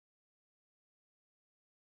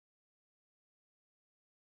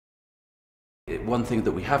One thing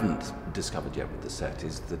that we haven't discovered yet with the set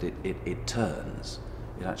is that it turns,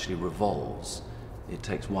 it actually revolves. It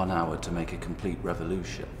takes 1 hour to make a complete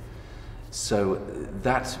revolution. So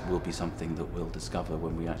that will be something that we'll discover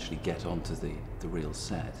when we actually get onto the real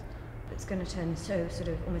set. It's going to turn so sort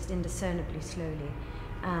of almost indiscernibly slowly.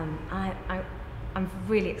 I'm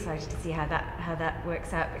really excited to see how that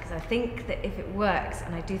works out, because I think that if it works,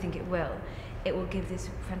 and I do think it will give this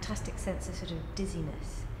fantastic sense of sort of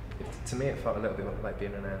dizziness. To me, it felt a little bit like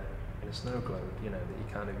being in a snow globe. You know, that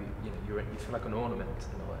you kind of you feel like an ornament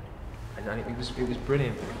in a way. And it was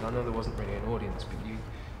brilliant, because I know there wasn't really an audience, but you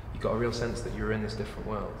got a real sense that you're in this different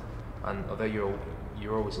world. And although you're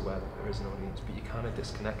always aware that there is an audience, but you're kind of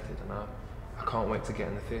disconnected. And I can't wait to get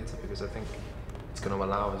in the theatre, because I think it's going to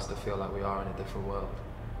allow us to feel like we are in a different world.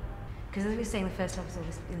 Because as we were saying, the first half is all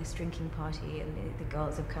this drinking party, and the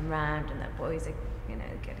girls have come round, and the boys are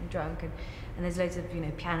getting drunk, and there's loads of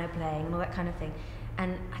piano playing and all that kind of thing.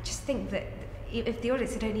 And I just think that if the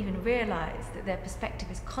audience don't even realise that their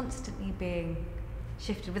perspective is constantly being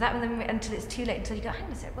shifted without them, until it's too late, until you go, hang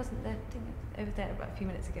on a sec, wasn't the thing over there about a few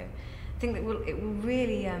minutes ago? I think that it will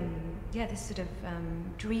really, this sort of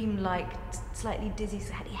dream-like, slightly dizzy,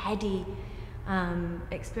 heady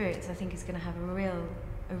experience, I think is going to have a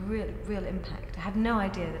real impact. I had no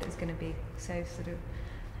idea that it was going to be so sort of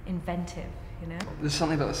inventive, There's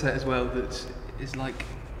something about the set as well that is like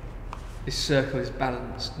this circle is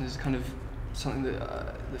balanced, and there's kind of something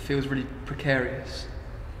that feels really precarious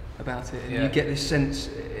about it, and you get this sense,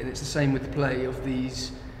 and it's the same with the play, of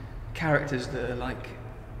these characters that are like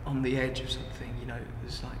on the edge of something.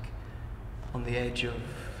 It's like on the edge of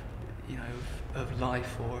of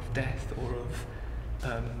life or of death, or of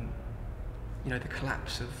the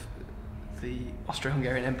collapse of the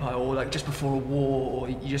Austro-Hungarian Empire, or like just before a war, or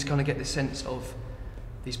you just kind of get this sense of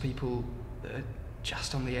these people that are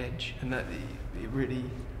just on the edge, and that it really,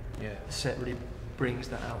 the set really brings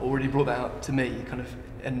that out, or really brought that out to me, kind of.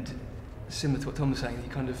 And similar to what Tom was saying,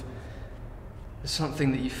 there's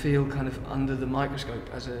something that you feel kind of under the microscope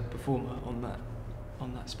as a performer on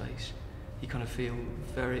that space. You kind of feel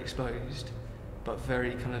very exposed, but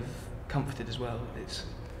very kind of comforted as well.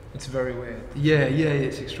 It's very weird. Yeah,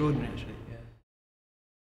 it's extraordinary actually.